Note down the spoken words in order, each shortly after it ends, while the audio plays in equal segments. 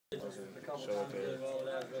to show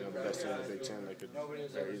that they're the best team in the Big Ten. They could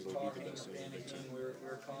very easily beat the best team in the Big Ten.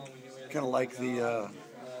 Kind of like the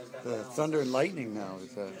Thunder and Lightning now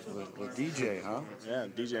with DJ, huh? Yeah,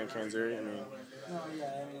 DJ and Kanzeri. I mean,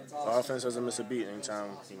 our offense doesn't miss a beat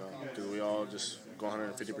anytime, because we all just go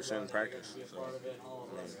 150% in practice. So, I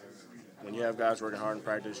mean, when you have guys working hard in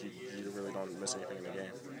practice, you really don't miss anything in the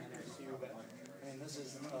game.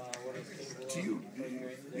 Do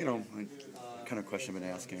I kind of question I've been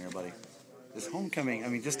asking everybody. Does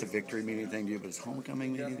homecoming, just a victory mean anything to you, but does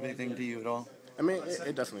homecoming mean anything to you at all? I mean,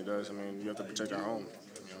 it definitely does. I mean, you have to protect our home.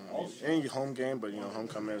 Any home game, but,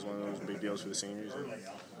 homecoming is one of those big deals for the seniors. And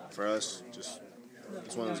for us,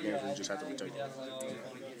 it's one of those games where you just have to protect it.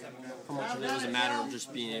 How much of it was a matter of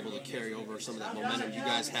just being able to carry over some of that momentum you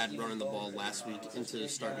guys had running the ball last week into the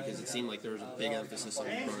start, because it seemed like there was a big emphasis on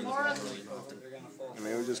running the ball early and often? I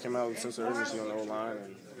mean, we just came out with a sense of urgency on the O-line,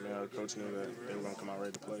 and our coach knew that they were going to come out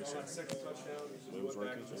ready to play, so it was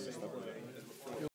working, so we just stuck with it.